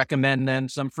 recommend them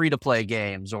some free-to-play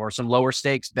games or some lower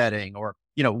stakes betting, or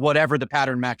whatever the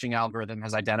pattern matching algorithm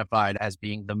has identified as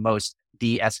being the most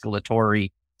de-escalatory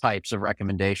types of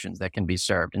recommendations that can be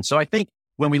served. And so I think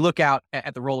when we look out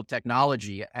at the role of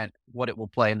technology and what it will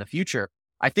play in the future,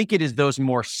 I think it is those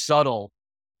more subtle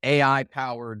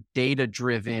AI-powered,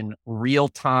 data-driven,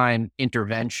 real-time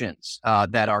interventions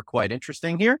that are quite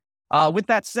interesting here. With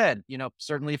that said,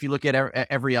 certainly if you look at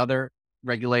every other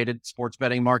regulated sports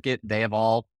betting market, they have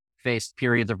all faced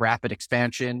periods of rapid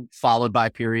expansion, followed by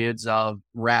periods of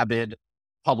rabid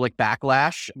public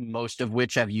backlash, most of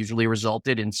which have usually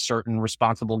resulted in certain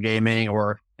responsible gaming,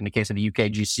 or in the case of the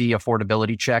UKGC,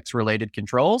 affordability checks related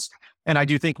controls. And I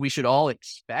do think we should all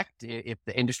expect, if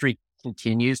the industry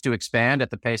continues to expand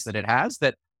at the pace that it has,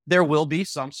 that there will be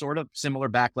some sort of similar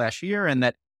backlash here, and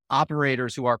that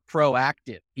operators who are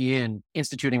proactive in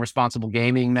instituting responsible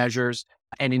gaming measures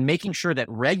and in making sure that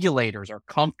regulators are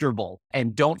comfortable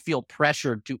and don't feel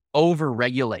pressured to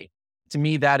over-regulate. To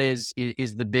me, that is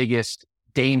the biggest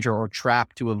danger or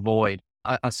trap to avoid,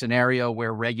 a scenario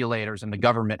where regulators and the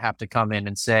government have to come in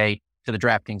and say to the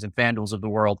DraftKings and FanDuels of the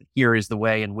world, here is the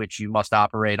way in which you must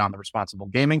operate on the responsible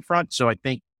gaming front. So I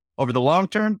think over the long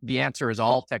term, the answer is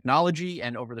all technology.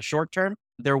 And over the short term,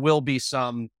 there will be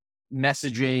some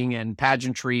messaging and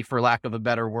pageantry, for lack of a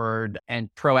better word, and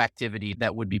proactivity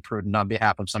that would be prudent on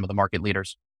behalf of some of the market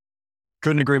leaders.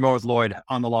 Couldn't agree more with Lloyd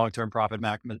on the long-term profit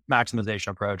maximization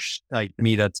approach. Like, to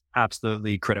me, that's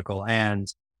absolutely critical. And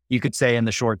you could say in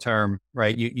the short term,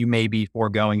 right, you may be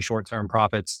foregoing short-term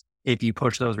profits if you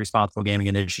push those responsible gaming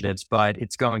initiatives, but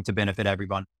it's going to benefit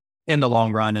everyone in the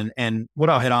long run. And what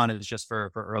I'll hit on is just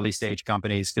for early stage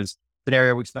companies, because it's an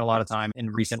area we've spent a lot of time in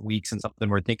recent weeks and something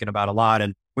we're thinking about a lot.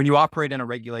 And when you operate in a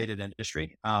regulated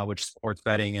industry, which sports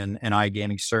betting and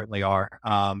iGaming certainly are,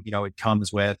 it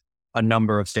comes with a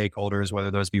number of stakeholders, whether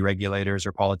those be regulators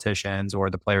or politicians or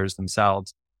the players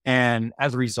themselves. And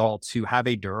as a result, to have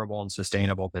a durable and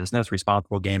sustainable business,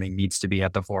 responsible gaming needs to be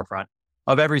at the forefront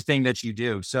of everything that you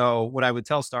do. So what I would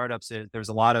tell startups is there's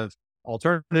a lot of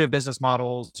alternative business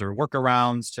models or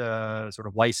workarounds to sort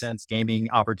of license gaming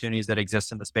opportunities that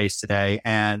exist in the space today.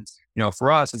 And,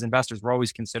 for us as investors, we're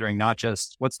always considering not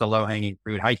just what's the low hanging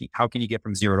fruit, how can you get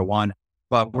from 0 to 1,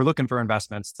 but we're looking for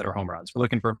investments that are home runs. We're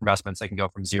looking for investments that can go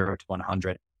from 0 to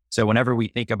 100. So whenever we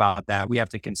think about that, we have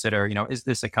to consider, is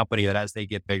this a company that as they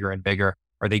get bigger and bigger,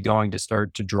 are they going to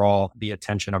start to draw the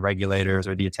attention of regulators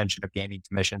or the attention of gaming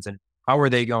commissions? And how are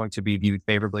they going to be viewed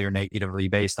favorably or negatively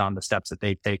based on the steps that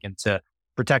they've taken to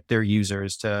protect their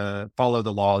users, to follow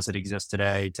the laws that exist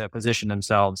today, to position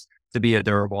themselves to be a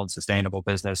durable and sustainable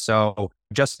business. So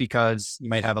just because you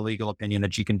might have a legal opinion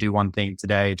that you can do one thing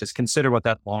today, just consider what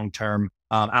that long-term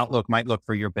outlook might look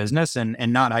for your business, and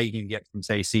not how you can get from,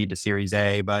 say, seed to Series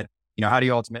A, but how do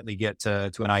you ultimately get to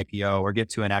an IPO or get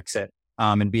to an exit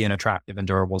and be an attractive and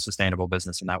durable, sustainable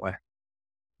business in that way?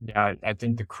 Yeah, I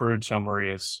think the crude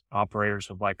summary is operators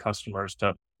would like customers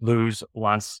to lose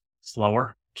less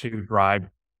slower to drive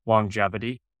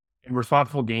longevity. And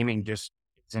responsible gaming just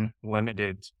isn't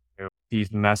limited to these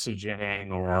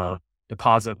messaging or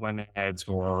deposit limits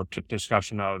or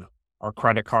discussion of are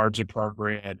credit cards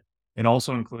appropriate. It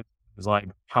also includes things like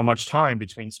how much time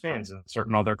between spins. In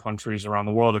certain other countries around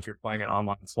the world, if you're playing an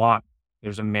online slot,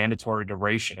 there's a mandatory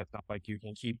duration. It's not like you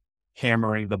can keep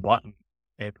hammering the button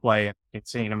and play an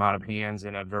insane amount of hands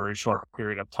in a very short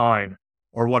period of time.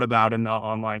 Or what about in the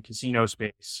online casino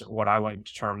space, what I like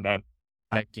to term that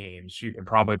games? You can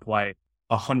probably play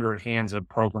 100 hands of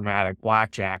programmatic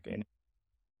blackjack. And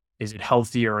is it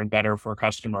healthier and better for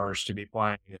customers to be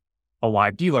playing a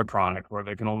live dealer product where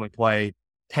they can only play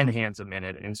 10 hands a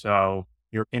minute? And so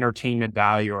your entertainment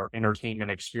value or entertainment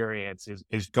experience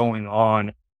is going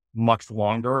on much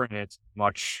longer, and it's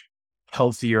much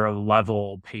healthier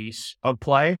level pace of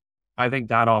play. I think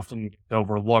that often gets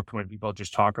overlooked when people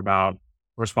just talk about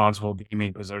responsible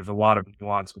gaming, because there's a lot of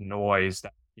nuance and noise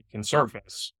that you can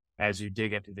surface as you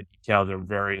dig into the details of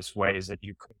various ways that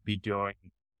you could be doing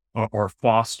or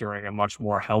fostering a much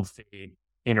more healthy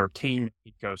entertainment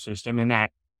ecosystem. And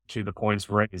that, to the points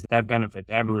raised, that benefits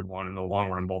everyone in the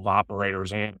long run, both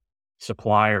operators and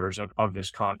suppliers of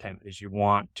this content, as you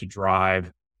want to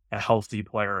drive a healthy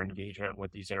player engagement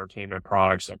with these entertainment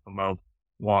products that promote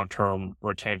long-term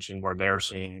retention, where they're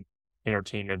seeing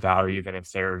entertainment value, even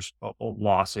if there's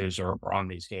losses or on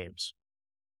these games.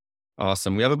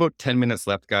 Awesome. We have about 10 minutes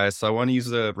left, guys. So I want to use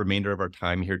the remainder of our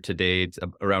time here today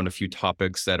around a few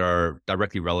topics that are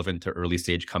directly relevant to early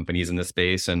stage companies in this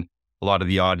space. And a lot of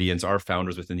the audience are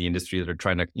founders within the industry that are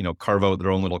trying to, carve out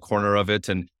their own little corner of it.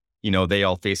 And, they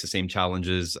all face the same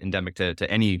challenges endemic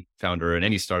to any founder and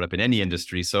any startup in any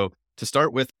industry. So to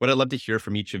start with, what I'd love to hear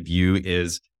from each of you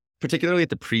is, particularly at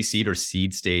the pre-seed or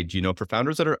seed stage, for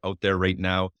founders that are out there right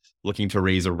now looking to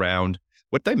raise a round,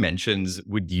 what dimensions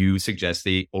would you suggest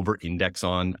they over-index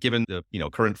on, given the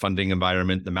current funding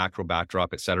environment, the macro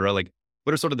backdrop, et cetera? Like,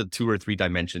 what are sort of the 2 or 3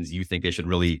 dimensions you think they should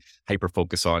really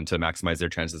hyper-focus on to maximize their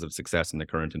chances of success in the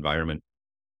current environment?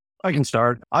 I can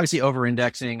start. Obviously,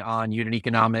 over-indexing on unit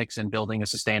economics and building a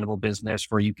sustainable business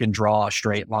where you can draw a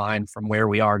straight line from where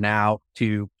we are now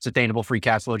to sustainable free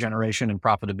cash flow generation and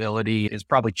profitability is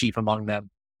probably chief among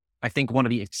them. I think one of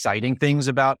the exciting things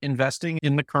about investing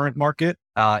in the current market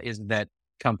is that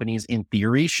companies, in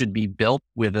theory, should be built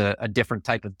with a different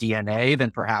type of DNA than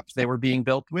perhaps they were being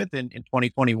built with in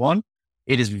 2021.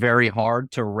 It is very hard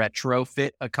to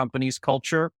retrofit a company's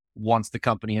culture. Once the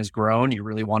company has grown, you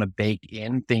really want to bake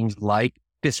in things like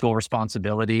fiscal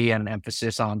responsibility and an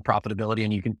emphasis on profitability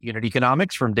and unit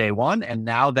economics from day one. And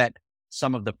now that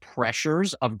some of the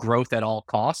pressures of growth at all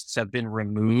costs have been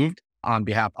removed on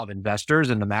behalf of investors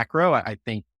in the macro, I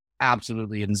think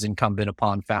absolutely it is incumbent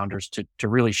upon founders to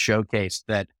really showcase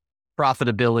that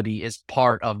profitability is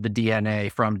part of the DNA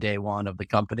from day one of the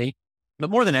company. But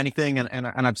more than anything,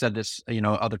 and I've said this,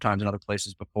 other times in other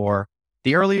places before,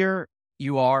 the earlier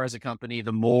you are as a company,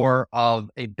 the more of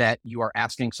a bet you are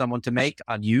asking someone to make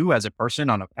on you as a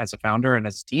person, as a founder and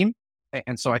as a team.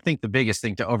 And so I think the biggest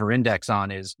thing to over-index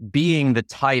on is being the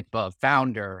type of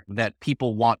founder that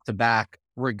people want to back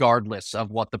regardless of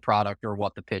what the product or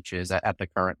what the pitch is at the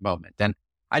current moment. And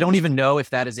I don't even know if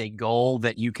that is a goal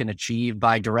that you can achieve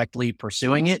by directly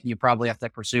pursuing it. You probably have to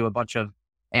pursue a bunch of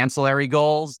ancillary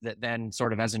goals that then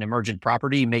sort of as an emergent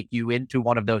property make you into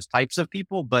one of those types of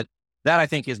people. But that I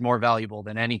think is more valuable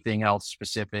than anything else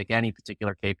specific, any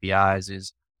particular KPIs,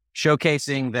 is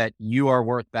showcasing that you are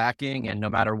worth backing. And no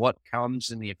matter what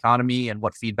comes in the economy and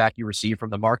what feedback you receive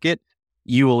from the market,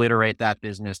 you will iterate that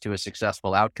business to a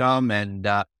successful outcome, and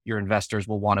your investors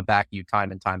will want to back you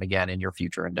time and time again in your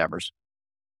future endeavors.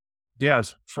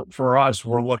 Yes. For us,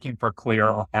 we're looking for clear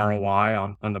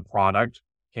ROI on the product.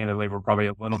 Candidly, we're probably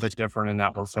a little bit different in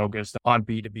that we're focused on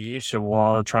B2B. So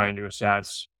we're trying to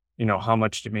assess, how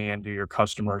much demand do your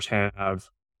customers have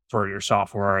for your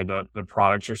software, the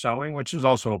products you're selling, which is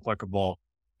also applicable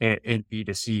in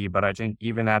B2C. But I think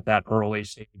even at that early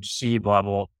stage seed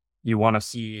level, you want to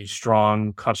see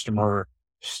strong customer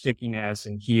stickiness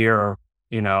and hear,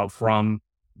 from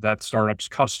that startup's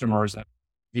customers that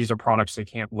these are products they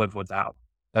can't live without,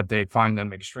 that they find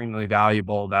them extremely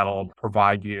valuable, that'll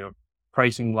provide you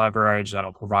pricing leverage,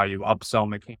 that'll provide you upsell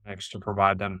mechanics to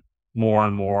provide them more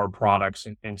and more products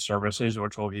and services,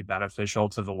 which will be beneficial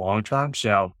to the long term.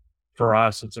 So for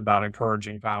us, it's about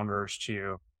encouraging founders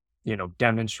to,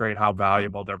 demonstrate how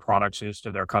valuable their products is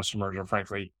to their customers, or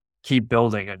frankly, keep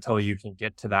building until you can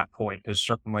get to that point. Because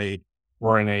certainly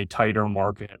we're in a tighter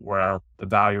market where the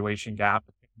valuation gap,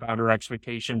 founder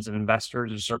expectations and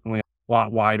investors is certainly a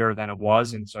lot wider than it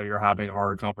was. And so you're having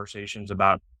hard conversations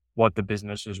about what the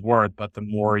business is worth, but the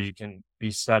more you can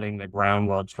be setting the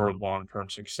groundwork for long-term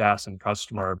success and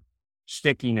customer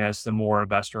stickiness, the more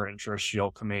investor interest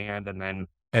you'll command. And then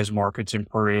as markets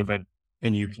improve and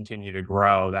you continue to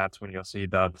grow, that's when you'll see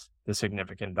the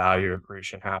significant value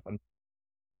accretion happen.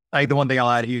 I think the one thing I'll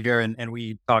add here, and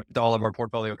we talk to all of our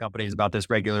portfolio companies about this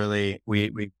regularly.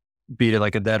 We beat it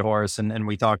like a dead horse, and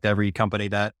we talk to every company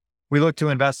that we look to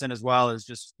invest in as well, is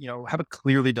just, have a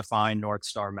clearly defined North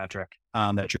Star metric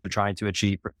that you're trying to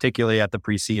achieve, particularly at the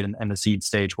pre-seed and the seed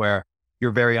stage, where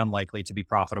you're very unlikely to be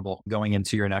profitable going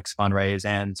into your next fundraise.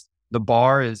 And the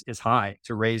bar is high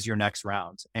to raise your next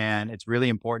round. And it's really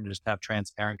important to just have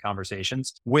transparent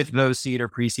conversations with those seed or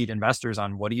pre-seed investors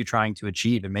on what are you trying to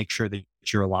achieve, and make sure that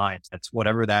you're aligned. That's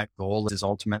whatever that goal is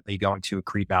ultimately going to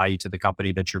accrete value to the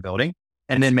company that you're building.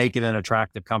 And then make it an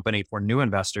attractive company for new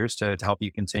investors to help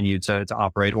you continue to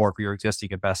operate, or for your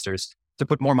existing investors to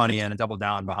put more money in and double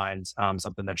down behind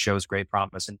something that shows great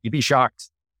promise. And you'd be shocked,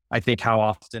 I think, how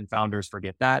often founders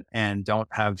forget that and don't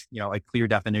have, a clear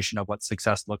definition of what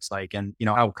success looks like. And,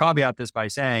 I'll caveat this by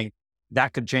saying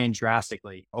that could change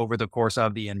drastically over the course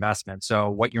of the investment. So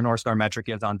what your North Star metric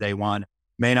is on day one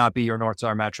may not be your North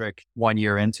Star metric 1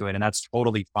 year into it. And that's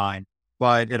totally fine.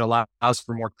 But it allows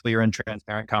for more clear and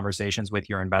transparent conversations with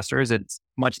your investors. It's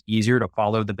much easier to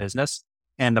follow the business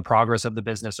and the progress of the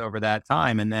business over that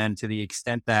time. And then to the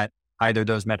extent that either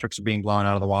those metrics are being blown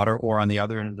out of the water, or on the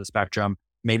other end of the spectrum,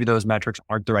 maybe those metrics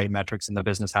aren't the right metrics and the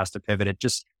business has to pivot, it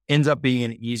just ends up being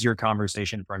an easier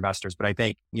conversation for investors. But I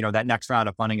think, that next round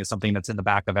of funding is something that's in the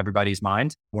back of everybody's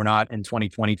mind. We're not in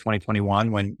 2020,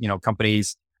 2021 when,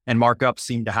 companies and markups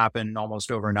seem to happen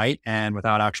almost overnight and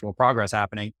without actual progress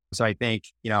happening. So I think,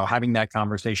 having that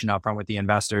conversation up front with the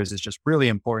investors is just really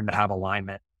important to have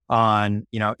alignment on,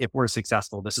 if we're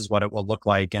successful, this is what it will look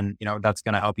like. And, that's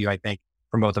going to help you, I think,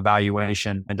 from both a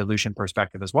valuation and dilution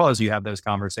perspective, as well as you have those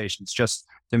conversations, just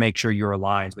to make sure you're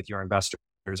aligned with your investors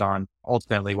on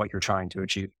ultimately what you're trying to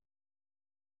achieve.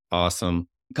 Awesome.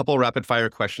 A couple of rapid fire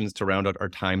questions to round out our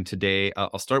time today.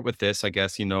 I'll start with this. I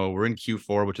guess, we're in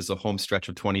Q4, which is a home stretch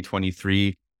of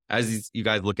 2023. As you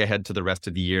guys look ahead to the rest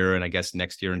of the year, and I guess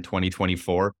next year in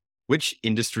 2024, which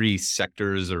industry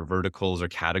sectors or verticals or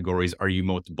categories are you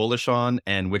most bullish on,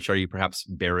 and which are you perhaps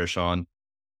bearish on?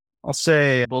 I'll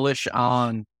say bullish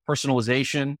on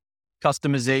personalization,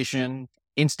 customization,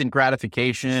 instant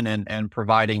gratification, and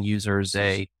providing users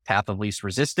a path of least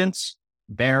resistance.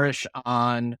 Bearish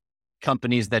on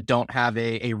companies that don't have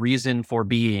a reason for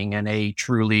being and a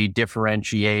truly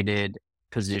differentiated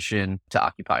position to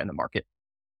occupy in the market.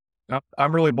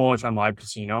 I'm really bullish on live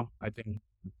casino. I think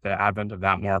the advent of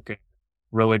that market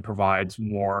really provides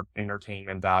more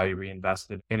entertainment value. We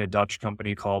invested in a Dutch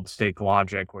company called Stake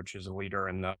Logic, which is a leader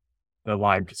in the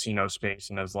live casino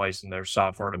space and has licensed their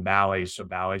software to Bally's. So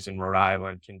Bally's in Rhode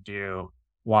Island can do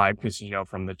live casino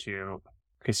from the two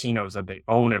casinos that they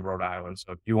own in Rhode Island.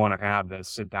 So if you want to have this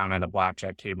sit down at a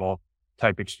blackjack table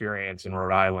type experience in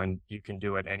Rhode Island, you can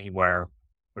do it anywhere,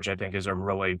 which I think is a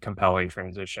really compelling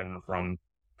transition from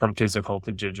physical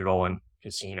to digital and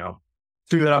casino.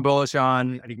 Two that I'm bullish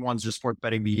on, I think one's just sports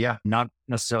betting media, not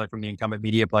necessarily from the incumbent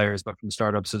media players, but from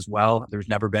startups as well. There's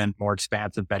never been more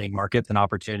expansive betting markets and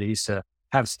opportunities to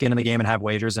have skin in the game and have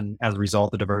wagers. And as a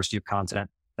result, the diversity of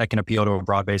content that can appeal to a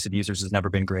broad base of users has never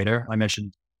been greater. I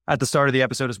mentioned at the start of the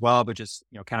episode as well, but just,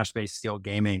 cash-based skill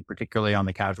gaming, particularly on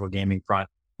the casual gaming front,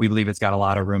 we believe it's got a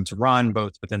lot of room to run,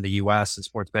 both within the US as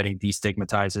sports betting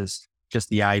destigmatizes just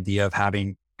the idea of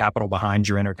having capital behind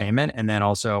your entertainment. And then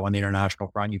also on the international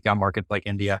front, you've got markets like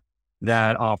India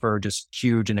that offer just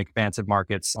huge and expansive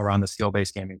markets around the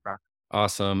skill-based gaming front.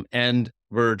 Awesome. And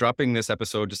we're dropping this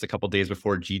episode just a couple of days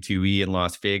before G2E in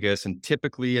Las Vegas. And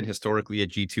typically and historically at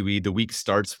G2E, the week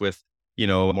starts with,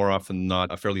 more often than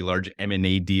not, a fairly large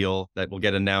M&A deal that will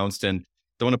get announced. And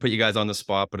don't want to put you guys on the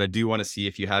spot, but I do want to see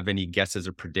if you have any guesses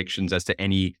or predictions as to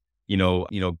any,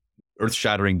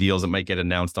 earth-shattering deals that might get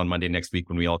announced on Monday next week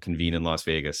when we all convene in Las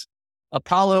Vegas.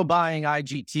 Apollo buying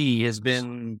IGT has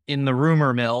been in the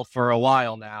rumor mill for a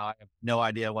while now. I have no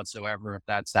idea whatsoever if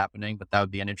that's happening, but that would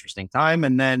be an interesting time.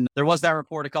 And then there was that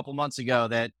report a couple months ago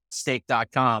that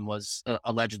Stake.com was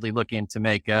allegedly looking to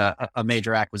make a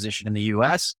major acquisition in the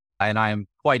US. And I am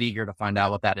quite eger to find out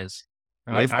what that is.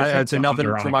 I'd say nothing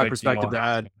from my perspective to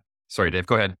add. Sorry, Dave,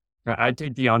 go ahead. I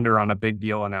take the under on a big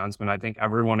deal announcement. I think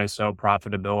everyone is so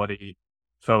profitability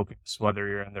focused, whether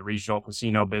you're in the regional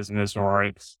casino business or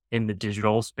it's in the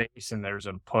digital space, and there's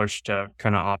a push to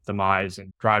kind of optimize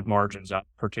and drive margins up,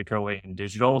 particularly in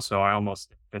digital. So I almost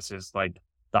think this is like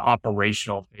the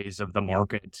operational phase of the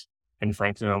market. And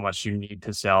frankly, unless you need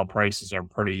to sell, prices are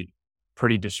pretty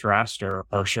distressed or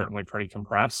certainly pretty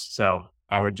compressed. So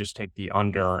I would just take the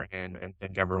under and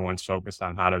think everyone's focused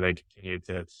on how do they continue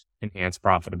to enhance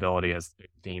profitability as the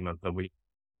theme of the week.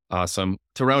 Awesome.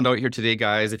 To round out here today,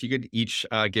 guys, if you could each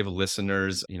give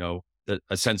listeners,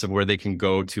 a sense of where they can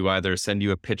go to either send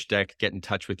you a pitch deck, get in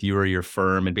touch with you or your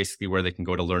firm, and basically where they can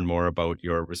go to learn more about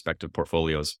your respective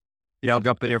portfolios. Yeah, I'll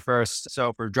jump in here first.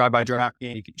 So for Drive by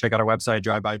DraftKings, you can check out our website,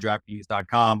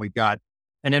 drivebydravkings.com. We've got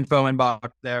an info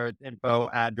inbox there,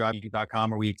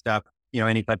 info@drivekings.com, where we accept,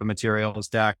 any type of materials,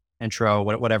 deck, intro,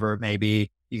 whatever it may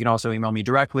be. You can also email me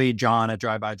directly,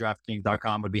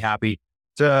 john@drivebydravekings.com. Would be happy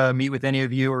to meet with any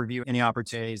of you or review any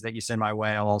opportunities that you send my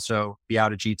way. I'll also be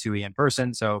out at G2E in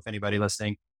person. So if anybody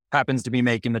listening happens to be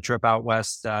making the trip out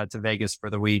west to Vegas for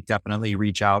the week, definitely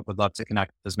reach out. Would love to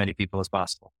connect with as many people as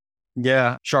possible.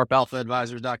 Yeah.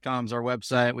 SharpAlphaAdvisors.com is our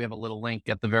website. We have a little link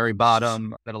at the very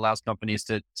bottom that allows companies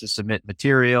to submit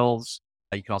materials.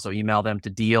 You can also email them to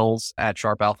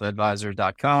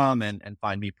deals@sharpalphaadvisors.com and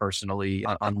find me personally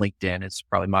on LinkedIn. It's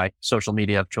probably my social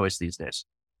media of choice these days.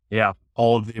 Yeah,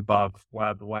 all of the above.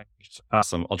 Web.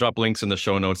 Awesome. I'll drop links in the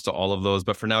show notes to all of those.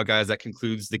 But for now, guys, that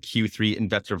concludes the Q3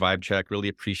 Investor Vibe Check. Really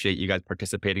appreciate you guys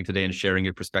participating today and sharing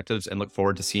your perspectives, and look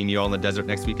forward to seeing you all in the desert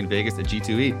next week in Vegas at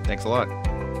G2E. Thanks a lot.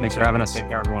 Thanks for having us. Take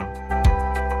care, everyone.